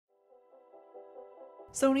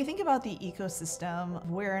So when you think about the ecosystem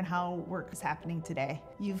of where and how work is happening today,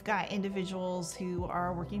 you've got individuals who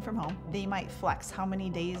are working from home. They might flex how many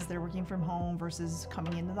days they're working from home versus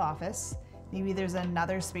coming into the office. Maybe there's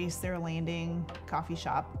another space they're landing, coffee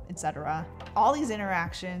shop, etc. All these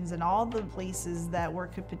interactions and all the places that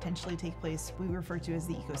work could potentially take place, we refer to as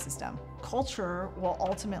the ecosystem. Culture will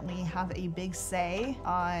ultimately have a big say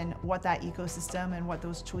on what that ecosystem and what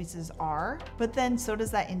those choices are, but then so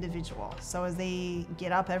does that individual. So as they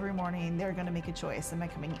get up every morning, they're gonna make a choice. Am I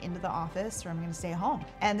coming into the office or am I gonna stay at home?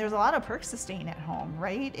 And there's a lot of perks to staying at home,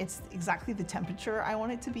 right? It's exactly the temperature I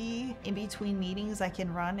want it to be. In between meetings, I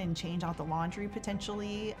can run and change out the laundry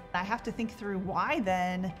potentially. I have to think through why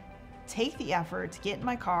then take the effort to get in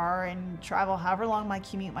my car and travel however long my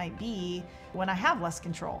commute might be when I have less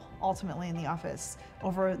control ultimately in the office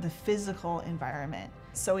over the physical environment.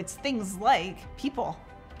 So it's things like people.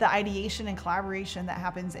 The ideation and collaboration that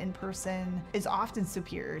happens in person is often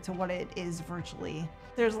superior to what it is virtually.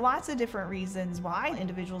 There's lots of different reasons why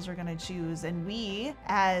individuals are going to choose, and we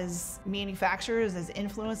as manufacturers, as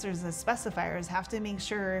influencers, as specifiers have to make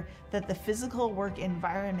sure that the physical work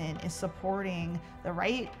environment is supporting the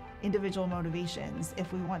right individual motivations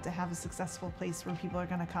if we want to have a successful place where people are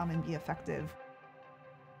going to come and be effective.